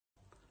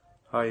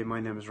Hi, my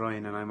name is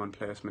Ryan and I'm on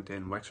placement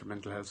in Wexford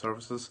Mental Health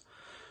Services.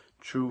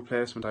 Through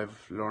placement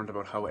I've learned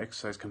about how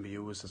exercise can be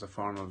used as a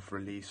form of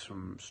release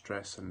from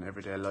stress in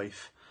everyday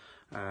life.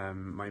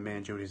 My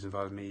main duties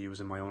involve me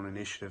using my own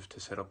initiative to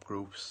set up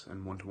groups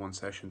and one-to-one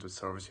sessions with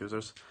service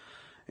users.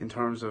 In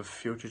terms of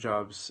future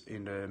jobs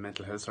in the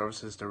mental health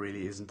services, there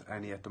really isn't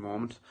any at the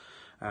moment,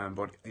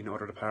 but in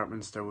other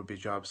departments there would be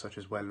jobs such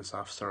as wellness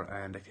officer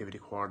and activity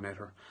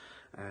coordinator,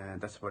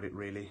 and that's about it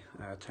really.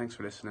 Thanks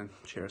for listening.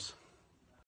 Cheers.